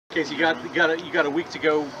Kasey, you got a week to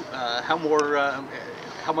go. How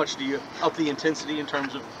much do you up the intensity in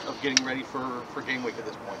terms of getting ready for game week at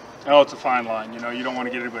this point? Oh, it's a fine line. You know, you don't want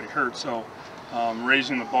to get anybody hurt. So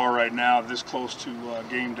raising the bar right now, this close to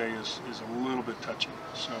game day, is a little bit touchy.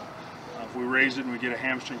 So if we raise it and we get a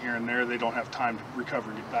hamstring here and there, they don't have time to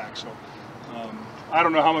recover and get back. So I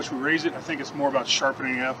don't know how much we raise it. I think it's more about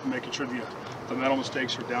sharpening it up and making sure the mental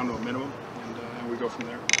mistakes are down to a minimum, and we go from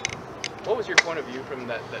there. What was your point of view from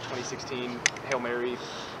that 2016 Hail Mary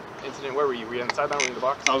incident? Where were you? Were you on the sideline or in the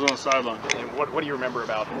box? I was on the sideline. And what do you remember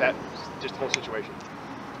about that, just the whole situation?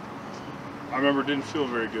 I remember it didn't feel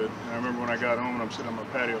very good. And I remember when I got home and I'm sitting on my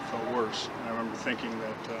patio, it felt worse. And I remember thinking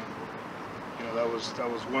that you know, that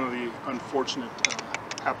was one of the unfortunate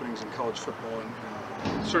happenings in college football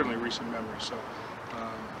and certainly recent memory. So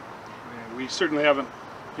we certainly haven't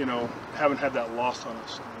had that lost on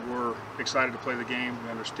us. We're excited to play the game. We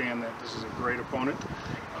understand that this is a great opponent.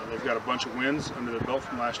 They've got a bunch of wins under their belt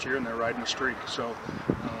from last year, and they're riding a streak. So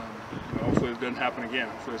hopefully it doesn't happen again.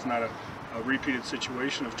 Hopefully it's not a repeated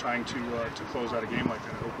situation of trying to close out a game like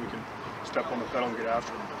that. I hope we can step on the pedal and get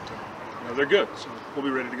after them. But they're good, so we'll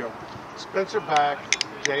be ready to go. Spencer back,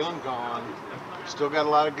 Jalen gone. Still got a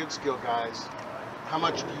lot of good skill guys. How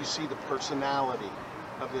much do you see the personality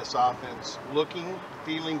of this offense looking,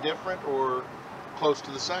 feeling different, or close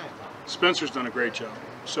to the same? Spencer's done a great job.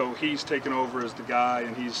 So he's taken over as the guy,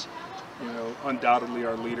 and he's, undoubtedly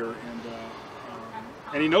our leader,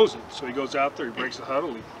 and he knows it. So he goes out there, he breaks the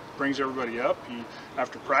huddle, he brings everybody up.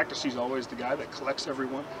 After practice, he's always the guy that collects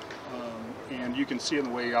everyone, and you can see in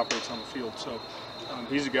the way he operates on the field. So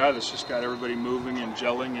he's a guy that's just got everybody moving and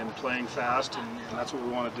gelling and playing fast, and that's what we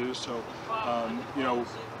want to do. So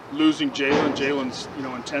losing Jalen's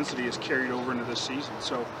intensity has carried over into this season.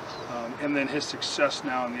 So and then his success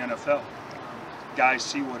now in the NFL. Guys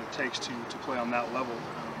see what it takes to play on that level.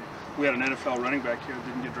 We had an NFL running back here that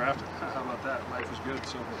didn't get drafted. How about that? Life was good.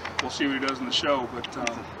 So we'll see what he does in the show. But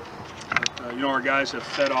our guys have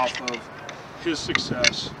fed off of his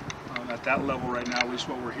success at that level right now. At least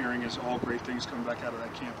what we're hearing is all great things coming back out of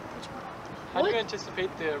that camp in Pittsburgh. How do you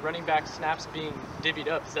anticipate the running back snaps being divvied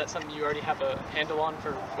up? Is that something you already have a handle on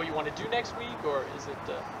for what you want to do next week, or is it?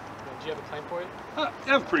 Do you have a plan for it? I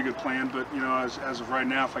have a pretty good plan, but as of right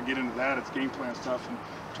now, if I get into that, it's game plan stuff and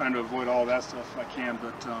trying to avoid all that stuff if I can.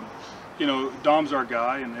 But Dom's our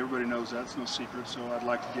guy, and everybody knows that. It's no secret. So I'd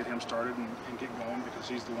like to get him started and get going, because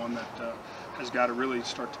he's the one that has got to really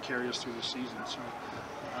start to carry us through the season. So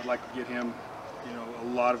I'd like to get him, a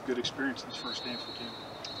lot of good experience in this first game for camp.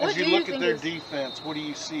 As you look at their defense, what do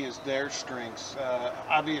you see as their strengths?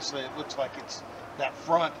 Obviously, it looks like that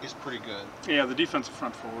front is pretty good. Yeah, the defensive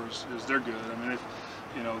front four is they're good. I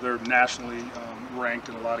mean, they're nationally ranked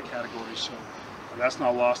in a lot of categories, so that's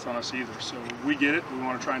not lost on us either. So we get it. We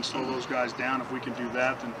want to try and slow those guys down. If we can do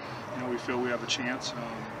that, then we feel we have a chance.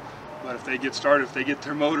 But if they get started, if they get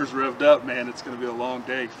their motors revved up, man, it's going to be a long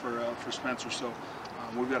day for Spencer. So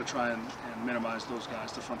we've got to try and minimize those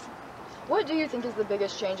guys, the front four. What do you think is the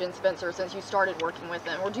biggest change in Spencer since you started working with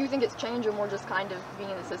him? Or do you think it's change or more just kind of being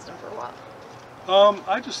in the system for a while?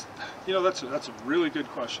 That's a really good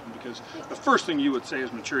question, because the first thing you would say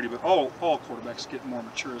is maturity, but all quarterbacks get more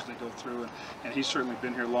mature as they go through, and he's certainly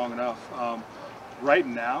been here long enough. Right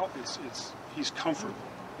now, he's comfortable,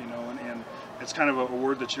 and it's kind of a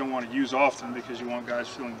word that you don't want to use often, because you want guys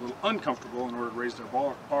feeling a little uncomfortable in order to raise their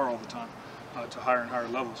bar all the time to higher and higher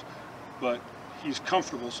levels. But he's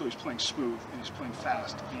comfortable, so he's playing smooth and he's playing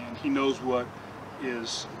fast, and he knows when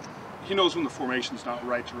the formation's not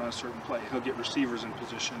right to run a certain play. He'll get receivers in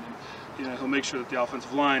position, and he'll make sure that the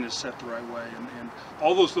offensive line is set the right way, and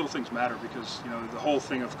all those little things matter, because the whole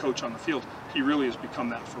thing of coach on the field, he really has become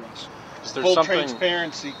that for us. Full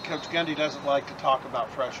transparency, Coach Gundy doesn't like to talk about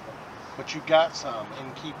freshmen, but you got some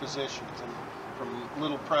in key positions, and from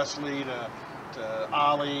Little Presley to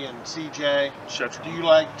Ollie and CJ. Shetron. Do you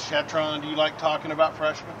like Shetron? Do you like talking about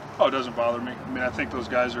freshmen? Oh, it doesn't bother me. I mean, I think those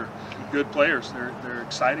guys are good players. They're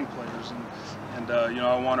exciting players, and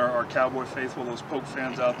I want our Cowboy faithful, those Poke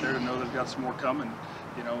fans out there, to know they've got some more coming,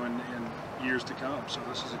 in years to come. So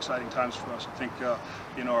this is exciting times for us. I think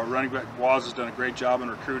our running back Waz has done a great job in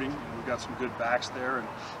recruiting. We've got some good backs there, and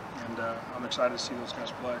I'm excited to see those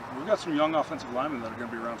guys play. We've got some young offensive linemen that are going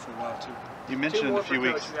to be around for a while too. You mentioned a few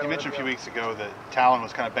weeks ago that Talon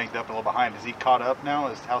was kind of banged up and a little behind. Is he caught up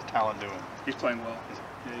now? How's Talon doing? He's playing well.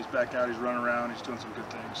 Yeah, he's back out. He's running around. He's doing some good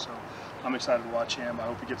things. So I'm excited to watch him. I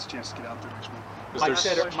hope he gets a chance to get out there next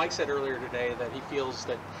week. Mike said earlier today that he feels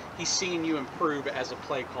that he's seen you improve as a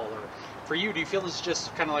play caller. for you, do you feel it's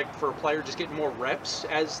just kind of like for a player just getting more reps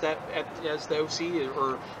as the OC,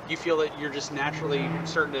 or do you feel that you're just naturally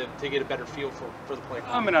starting to get a better feel for the play?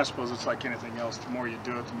 I mean, I suppose it's like anything else. The more you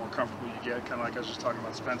do it, the more comfortable you get. Kind of like I was just talking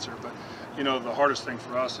about Spencer. But you know, the hardest thing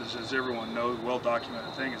for us is, as everyone knows,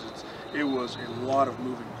 well-documented thing is it was a lot of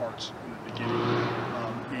moving parts in the beginning,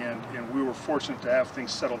 and we were fortunate to have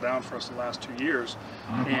things settle down for us the last 2 years,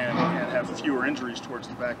 and have fewer injuries towards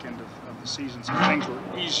the back end of the season, so things were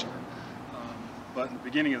easier. But in the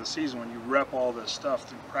beginning of the season, when you rep all this stuff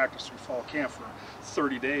through practice, through fall camp for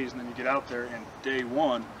 30 days, and then you get out there and day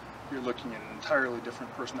one, you're looking at an entirely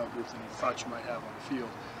different personnel group than you thought you might have on the field.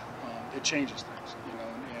 It changes things, you know,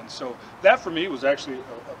 and so that for me was actually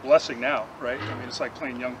a blessing now, right? I mean, it's like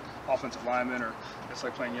playing young offensive linemen, or it's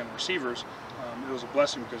like playing young receivers. It was a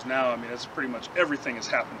blessing because now, I mean, it's pretty much everything has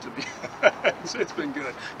happened to me. It's been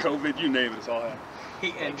good. COVID, you name it, it's all happened.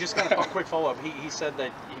 And just kind of a quick follow-up, he said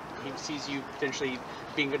that he sees you potentially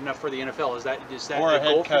being good enough for the NFL. Is that Or a a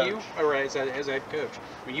goal head for you, or as a head coach?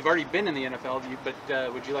 I mean, you've already been in the NFL, but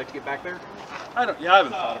would you like to get back there? I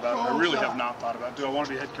haven't thought about it. I really have not thought about it. Do I want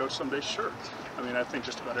to be a head coach someday? Sure. I mean, I think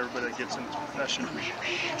just about everybody that gets into this profession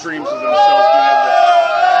dreams of themselves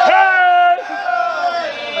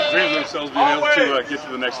being able to get to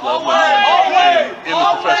the next level and in the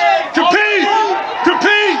profession. Compete!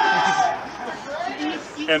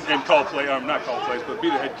 And call play, not call plays, but be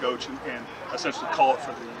the head coach and essentially call it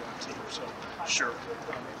for the team. So, sure.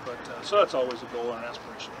 So that's always a goal and an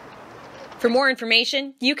aspiration. For more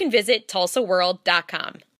information, you can visit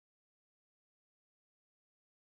TulsaWorld.com.